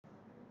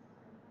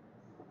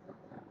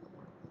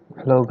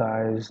Hello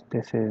guys,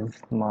 this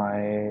is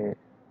my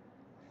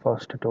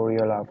first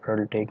tutorial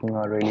after taking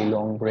a really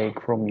long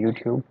break from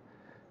YouTube,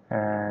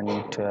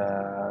 and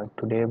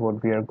today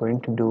what we are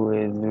going to do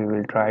is we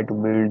will try to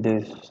build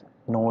this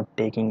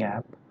note-taking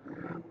app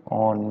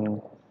on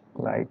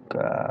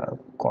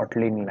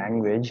Kotlin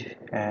language,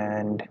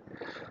 and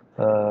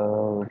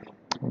uh,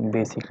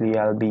 basically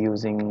I'll be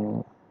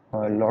using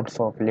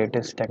lots of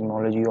latest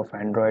technology of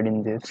Android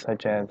in this,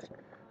 such as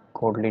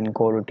Kotlin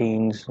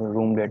coroutines,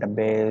 room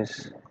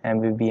database,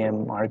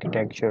 MVVM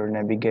architecture,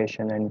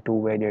 navigation, and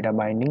two-way data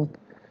binding.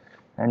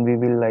 And we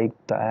will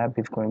the app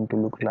is going to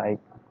look like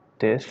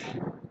this,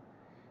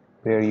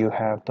 where you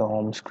have the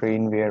home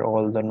screen where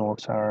all the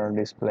notes are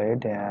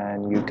displayed,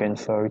 and you can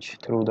search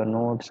through the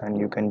notes and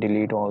you can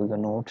delete all the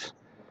notes.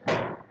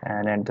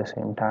 And at the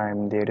same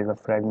time, there is a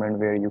fragment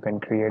where you can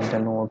create the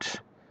notes,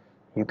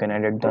 you can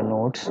edit the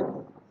notes.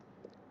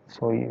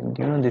 So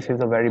this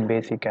is a very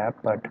basic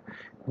app, but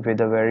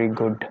with a very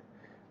good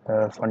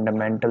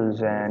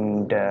fundamentals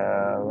and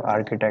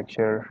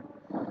architecture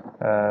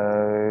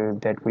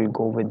that will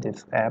go with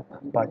this app.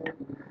 But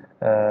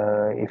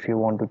if you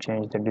want to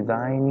change the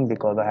design,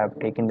 because I have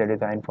taken the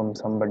design from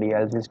somebody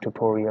else's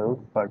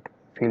tutorial, but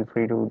feel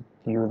free to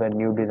use a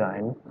new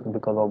design,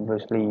 because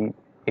obviously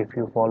if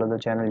you follow the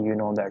channel you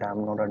know that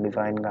I'm not a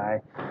design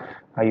guy.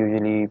 I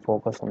usually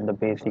focus on the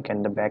basic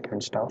and the back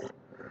end stuff.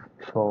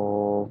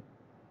 So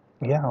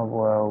yeah,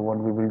 what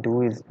we will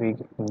do is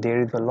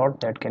there is a lot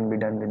that can be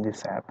done with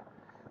this app,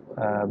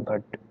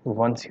 but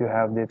once you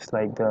have this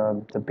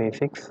the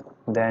basics,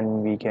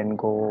 then we can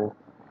go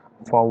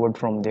forward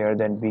from there.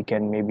 Then we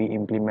can maybe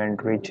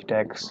implement rich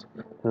text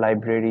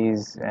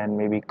libraries and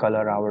maybe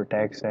color our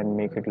text and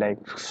make it like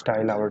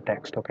style our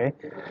text. Okay,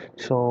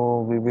 so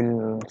we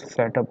will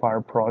set up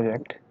our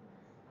project,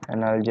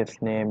 and I'll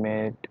just name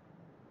it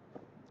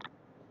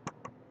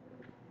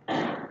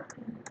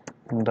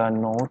the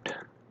note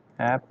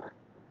app,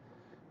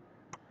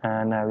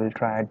 and I will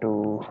try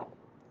to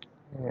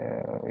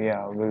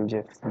yeah, we'll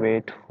just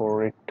wait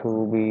for it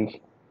to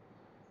be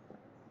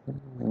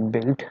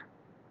built.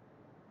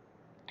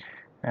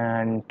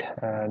 And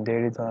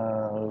there is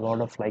a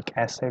lot of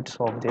assets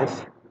of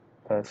this,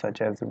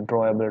 such as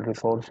drawable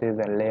resources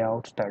and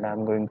layouts that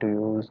I'm going to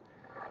use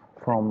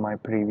from my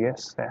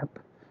previous app.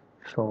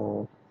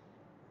 So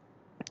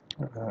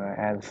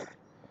as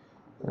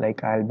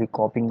I'll be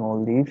copying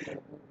all these,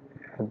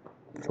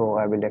 so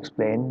I will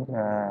explain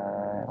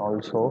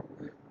also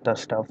the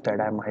stuff that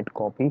I might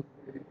copy,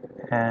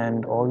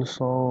 and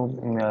also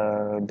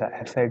the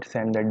assets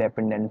and the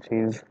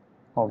dependencies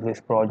of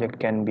this project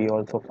can be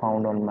also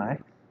found on my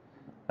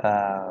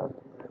uh,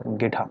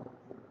 GitHub.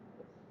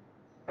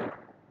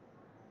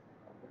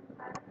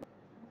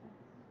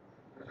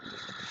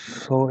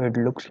 So it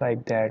looks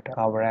like that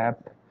our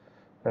app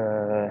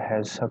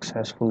has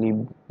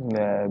successfully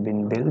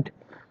been built.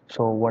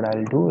 So what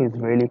I'll do is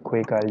really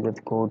quick, I'll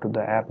just go to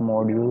the app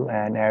module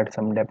and add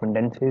some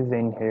dependencies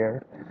in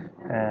here.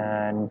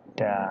 And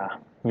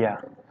yeah,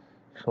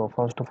 so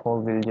first of all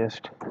we'll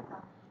just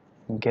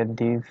get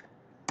these,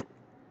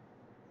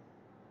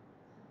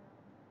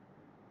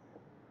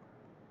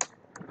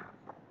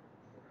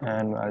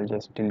 and I'll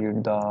just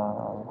delete the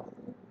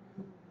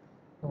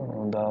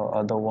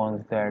other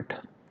ones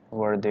that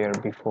were there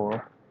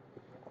before.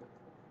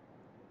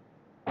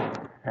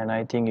 And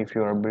I think if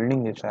you are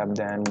building this app,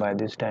 then by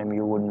this time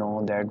you would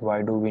know that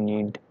why do we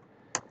need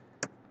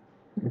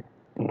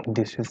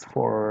this. Is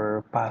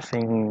for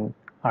passing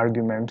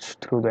arguments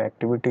through the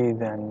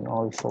activities, and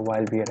also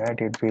while we are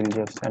at it we'll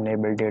just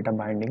enable data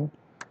binding.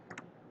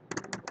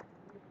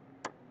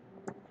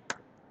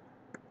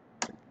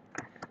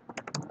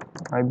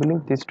 I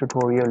believe this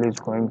tutorial is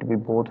going to be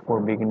both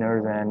for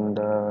beginners and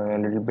a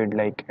little bit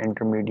like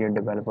intermediate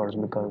developers,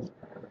 because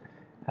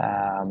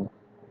um,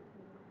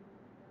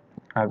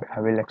 I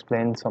will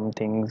explain some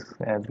things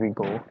as we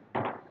go.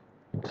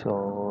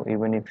 So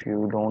even if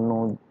you don't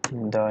know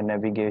the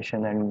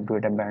navigation and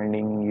data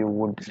binding, you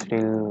would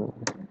still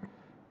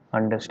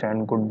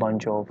understand good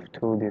bunch of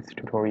through this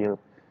tutorial.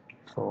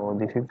 So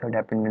this is the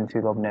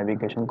dependencies of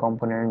navigation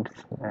components,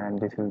 and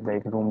this is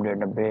like room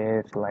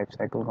database,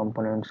 lifecycle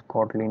components,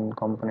 Kotlin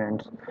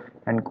components,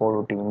 and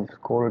coroutines.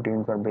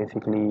 Coroutines are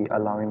basically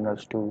allowing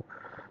us to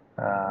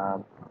uh,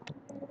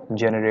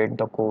 generate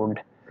the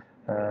code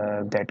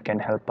that can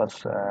help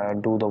us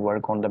do the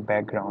work on the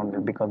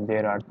background, because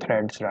there are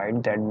threads,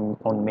 right? That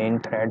on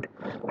main thread,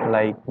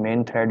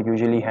 main thread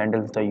usually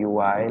handles the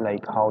UI,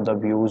 like how the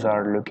views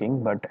are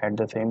looking, but at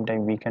the same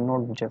time we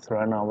cannot just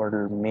run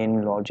our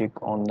main logic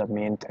on the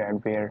main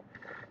thread, where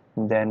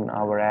then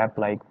our app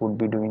would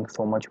be doing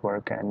so much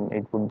work and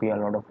it would be a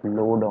lot of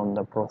load on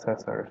the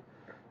processor.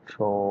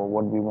 So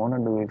what we want to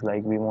do is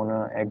we want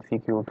to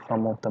execute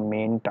some of the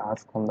main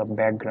tasks on the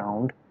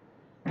background,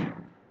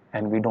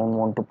 and we don't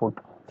want to put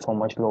so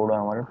much load on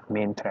our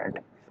main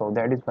thread. So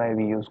that is why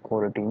we use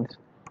coroutines.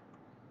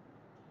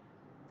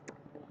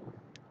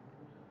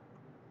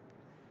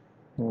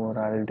 What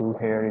I'll do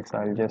here is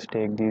I'll just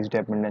take these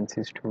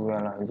dependencies too,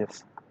 and I'll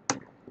just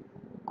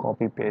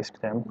copy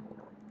paste them.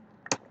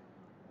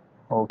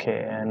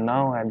 Okay, and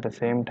now at the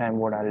same time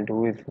what I'll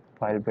do is,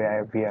 while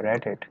we are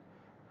at it,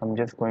 I'm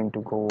just going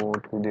to go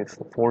to this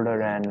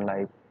folder and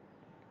like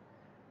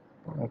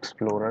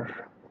Explorer.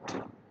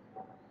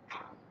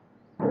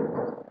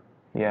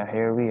 Yeah,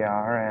 here we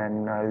are,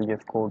 and I'll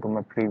just go to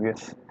my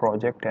previous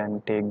project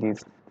and take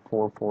these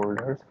four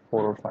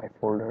or five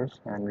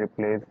folders, and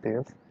replace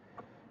this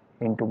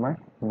into my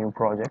new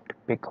project,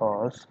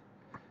 because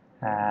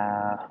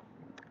uh,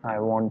 I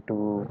want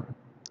to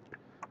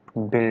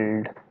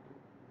build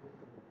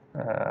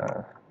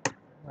uh,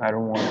 I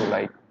don't want to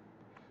like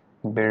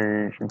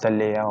build the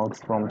layouts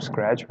from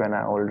scratch when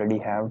I already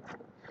have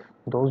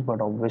those.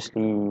 But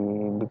obviously,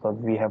 because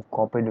we have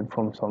copied it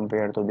from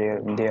somewhere, so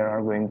there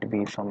are going to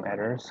be some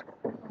errors.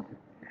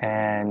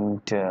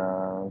 And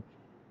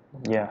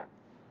yeah,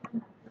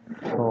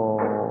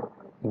 so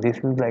this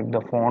is like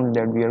the font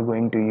that we are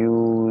going to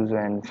use,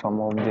 and some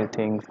of the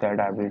things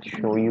that I will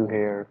show you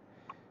here.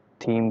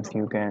 Themes,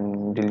 you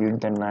can delete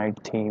the night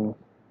theme.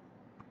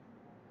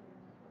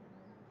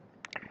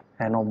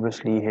 And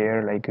obviously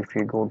here, like if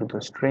you go to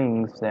the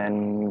strings,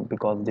 then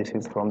because this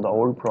is from the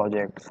old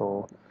project,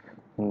 so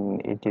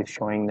it is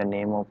showing the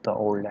name of the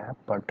old app,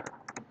 but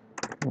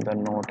the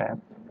note app,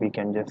 we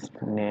can just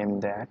name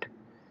that.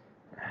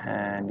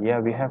 And yeah,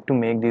 we have to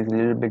make these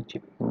little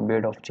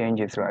bit of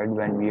changes, right,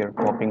 when we are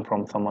copying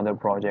from some other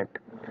project.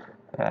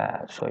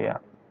 So yeah,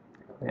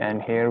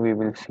 and here we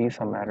will see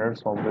some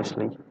errors.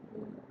 Obviously,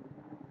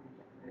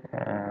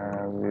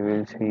 we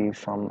will see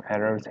some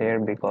errors here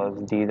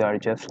because these are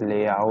just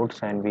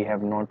layouts and we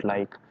have not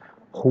like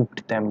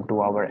hooked them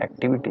to our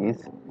activities.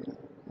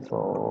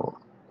 So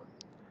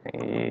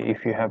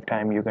if you have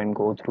time, you can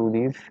go through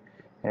these,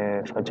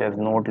 such as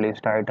node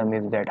list item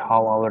is that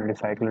how our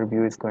recycler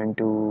view is going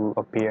to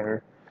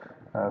appear.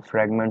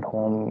 Fragment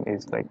home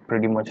is like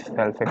pretty much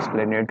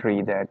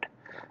self-explanatory,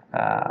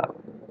 uh,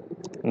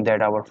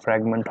 that our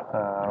fragment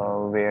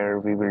where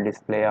we will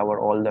display our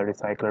all the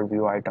recycler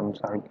view items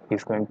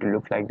is going to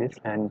look like this.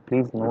 And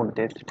please note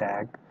this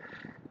tag,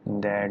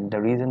 that the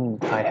reason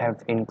I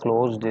have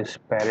enclosed this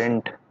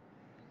parent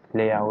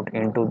layout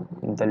into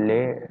the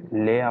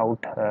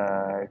layout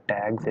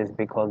tags is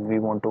because we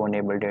want to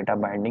enable data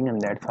binding, and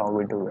that's how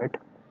we do it.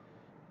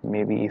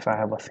 Maybe if I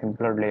have a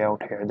simpler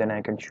layout here, then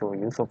I can show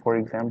you. So for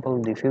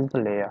example, this is the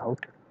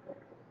layout,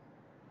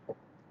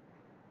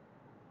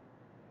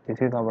 this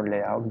is our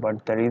layout,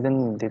 but the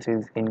reason this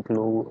is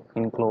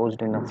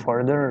enclosed in a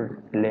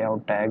further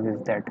layout tags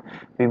is that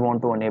we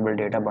want to enable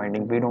data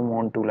binding. We don't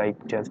want to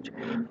like just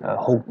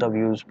hook the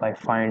views by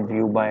find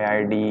view by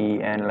id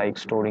and like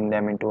storing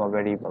them into a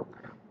variable.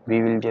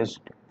 We will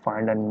just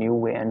find a new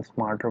way and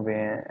smarter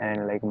way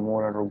and like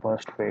more a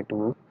robust way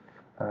to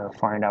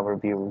find our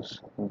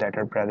views that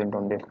are present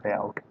on this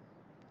layout.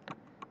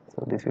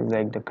 So this is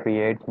like the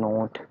create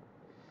note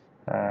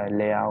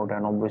layout,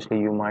 and obviously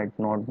you might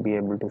not be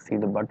able to see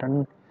the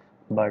button,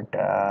 but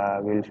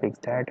we'll fix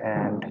that.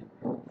 And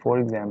for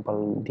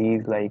example,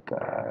 these like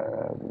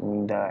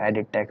the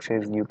edit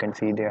texts, you can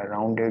see they are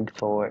rounded,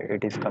 so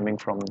it is coming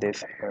from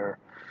this here,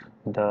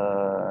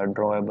 the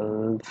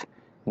drawables,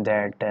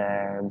 that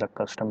the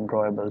custom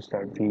drawables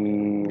that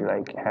we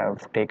like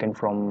have taken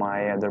from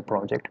my other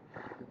project.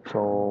 So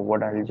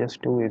what I'll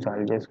just do is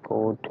I'll just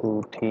go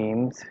to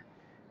themes,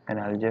 and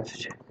I'll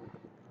just,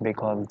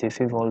 because this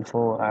is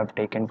also I've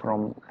taken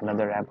from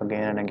another app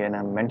again and again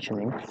I'm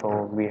mentioning,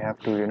 so we have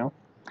to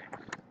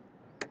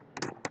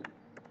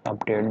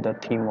update the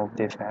theme of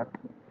this app.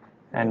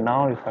 And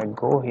now if I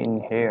go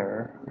in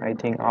here, I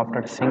think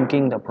after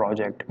syncing the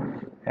project,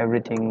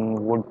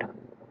 everything would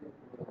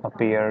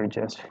appear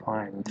just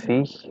fine.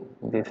 See,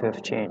 this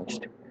has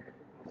changed.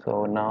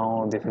 So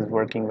now this is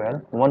working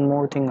well. One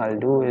more thing I'll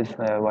do is,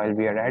 while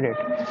we are at it,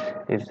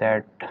 is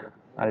that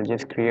I'll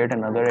just create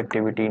another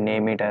activity,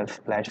 name it as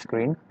splash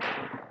screen.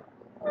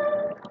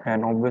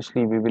 And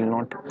obviously we will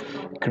not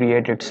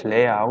create its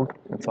layout,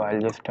 so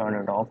I'll just turn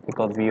it off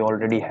because we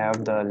already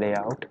have the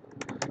layout.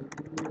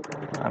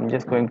 I'm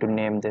just going to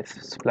name this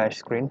splash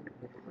screen,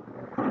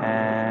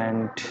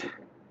 and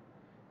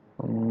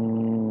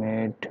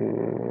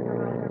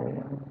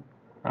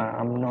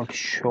I'm not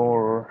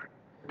sure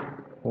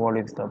what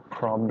is the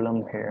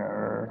problem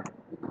here.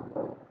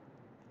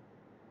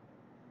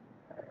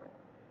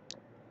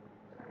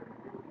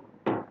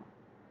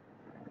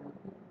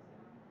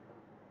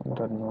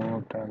 The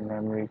note and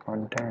memory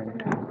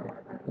content,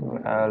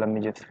 let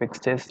me just fix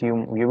this. You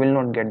will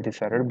not get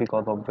this error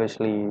because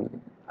obviously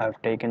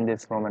I've taken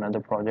this from another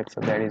project,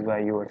 so that is why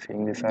you are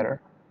seeing this error.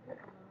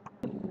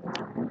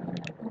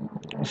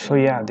 So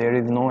yeah, there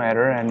is no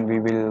error, and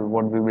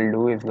what we will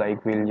do is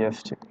like we'll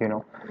just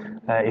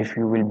if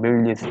you will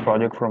build this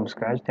project from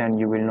scratch, then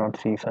you will not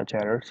see such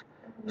errors.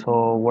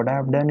 So what I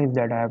have done is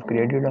that I have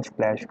created a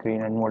splash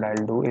screen, and what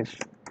I'll do is,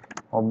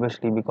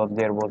 obviously because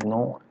there was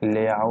no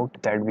layout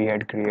that we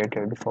had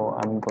created, so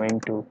I'm going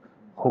to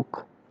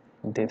hook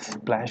this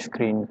splash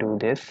screen to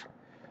this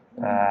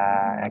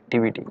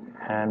activity.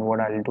 And what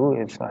I'll do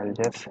is I'll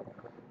just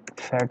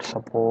set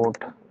support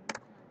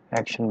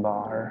action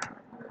bar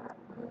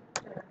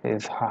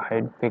is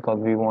hide, because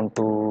we want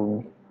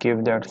to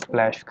give that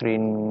splash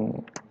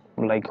screen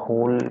like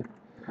whole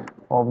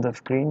of the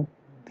screen,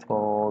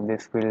 so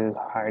this will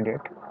hide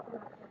it.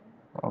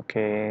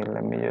 Okay,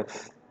 let me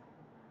just,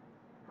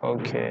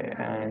 okay,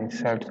 and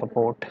set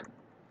support.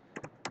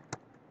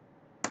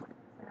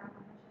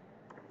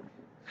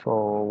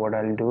 So what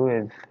I'll do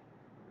is,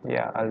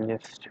 yeah, I'll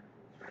just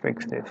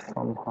fix this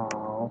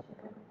somehow.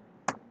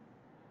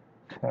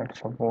 Set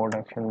support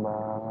action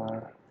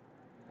bar,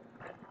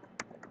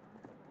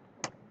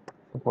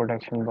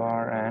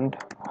 and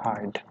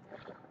hide.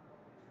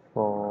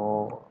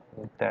 So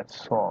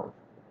that's all.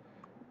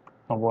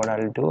 Now what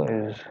I'll do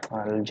is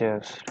I'll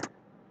just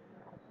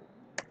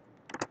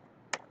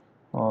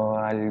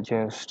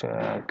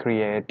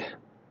create,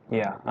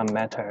 yeah, a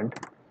method.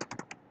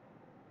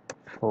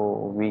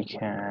 So we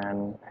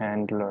can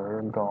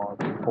handler dot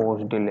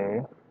post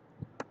delay,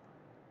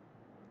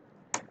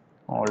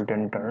 alt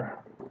enter,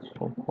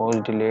 so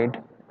post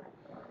delayed,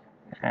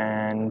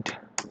 and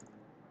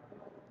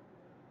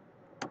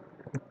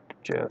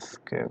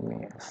just give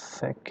me a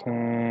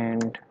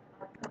second.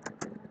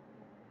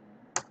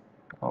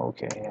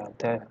 Okay,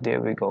 yeah,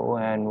 there we go.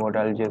 And what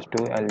I'll just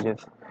do, I'll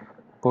just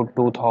put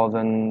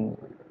 2000,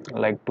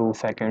 like 2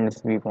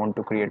 seconds we want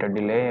to create a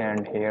delay.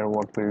 And here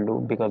what we'll do,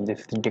 because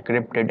this is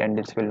decrypted and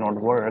this will not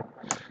work,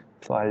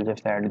 so I'll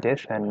just add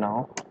this, and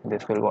now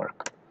this will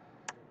work.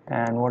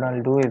 And what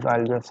I'll do is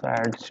I'll just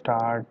add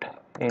start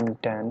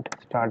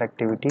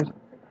activity,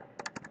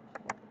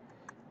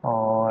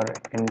 or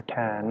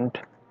intent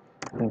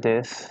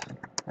this,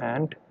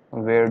 and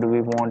where do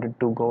we want it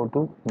to go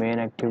to? Main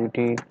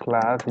activity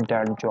class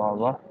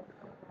 .java,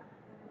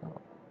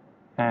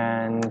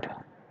 and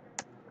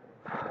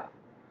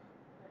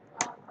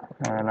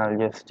I'll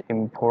just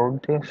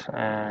import this,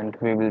 and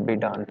we will be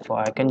done. So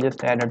I can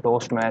just add a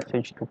toast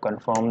message to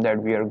confirm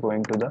that we are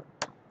going to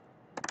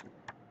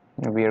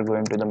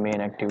the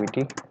main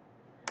activity,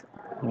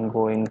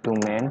 going to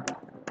main.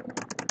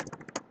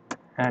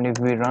 And if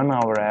we run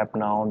our app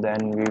now,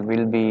 then we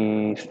will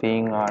be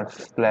seeing our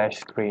splash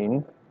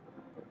screen.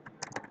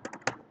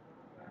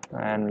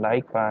 And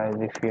likewise,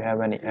 if you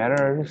have any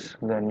errors,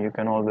 then you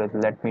can always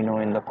let me know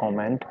in the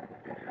comment,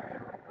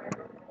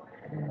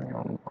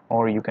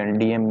 or you can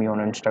DM me on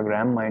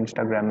Instagram. My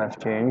Instagram has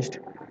changed.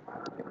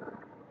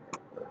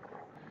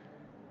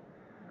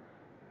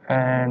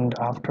 And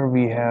after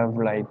we have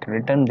like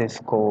written this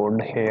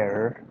code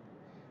here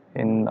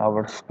in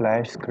our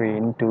splash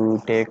screen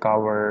to take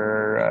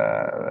our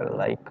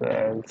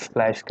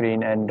splash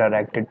screen and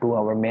direct it to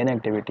our main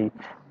activity,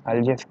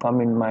 I'll just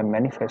come in my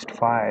manifest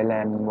file,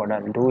 and what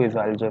I'll do is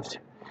I'll just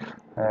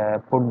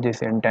put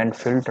this intent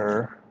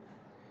filter,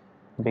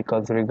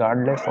 because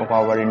regardless of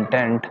our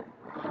intent,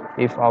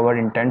 if our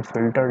intent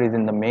filter is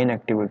in the main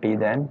activity,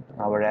 then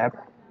our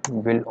app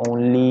will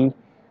only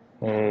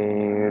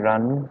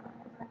run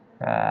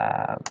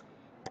uh,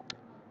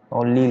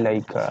 only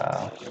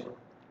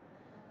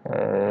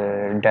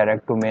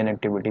direct to main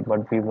activity.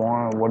 But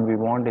what we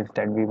want is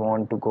that we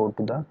want to go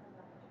to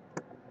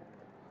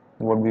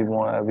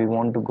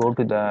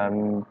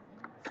the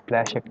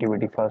splash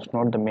activity first,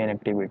 not the main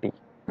activity.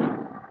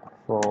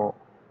 So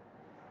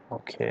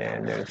okay,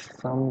 there's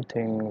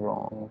something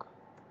wrong,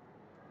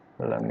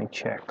 let me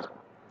check.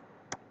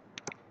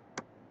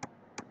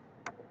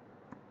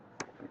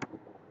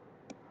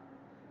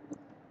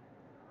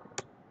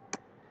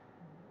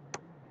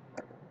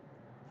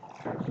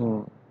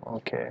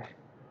 Okay,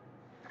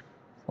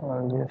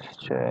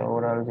 so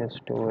what I'll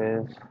just do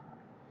is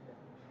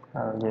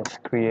I'll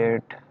just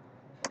create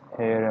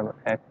here an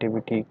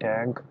activity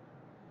tag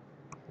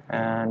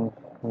and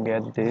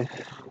get this,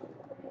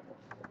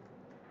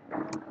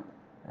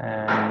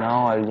 and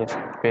now I'll just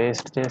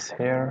paste this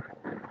here.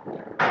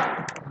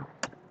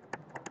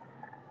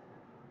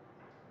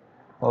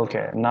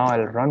 Okay, now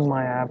I'll run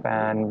my app,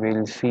 and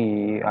we'll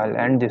see. I'll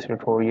end this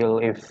tutorial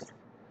if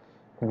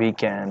we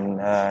can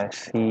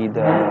see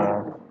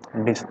the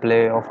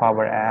display of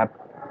our app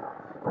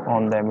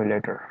on the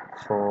emulator.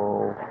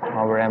 So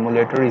our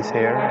emulator is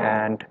here,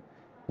 and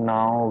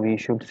now we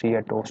should see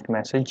a toast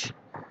message.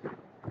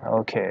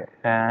 Okay,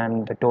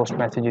 and the toast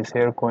message is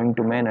here, going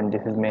to main, and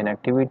this is main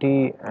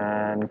activity.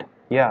 And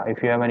yeah,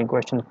 if you have any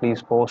questions,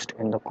 please post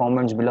in the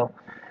comments below.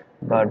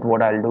 But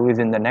what I'll do is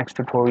in the next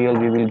tutorial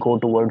we will go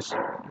towards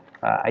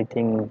I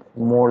think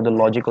more the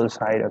logical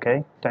side.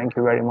 Okay, thank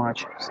you very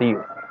much, see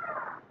you.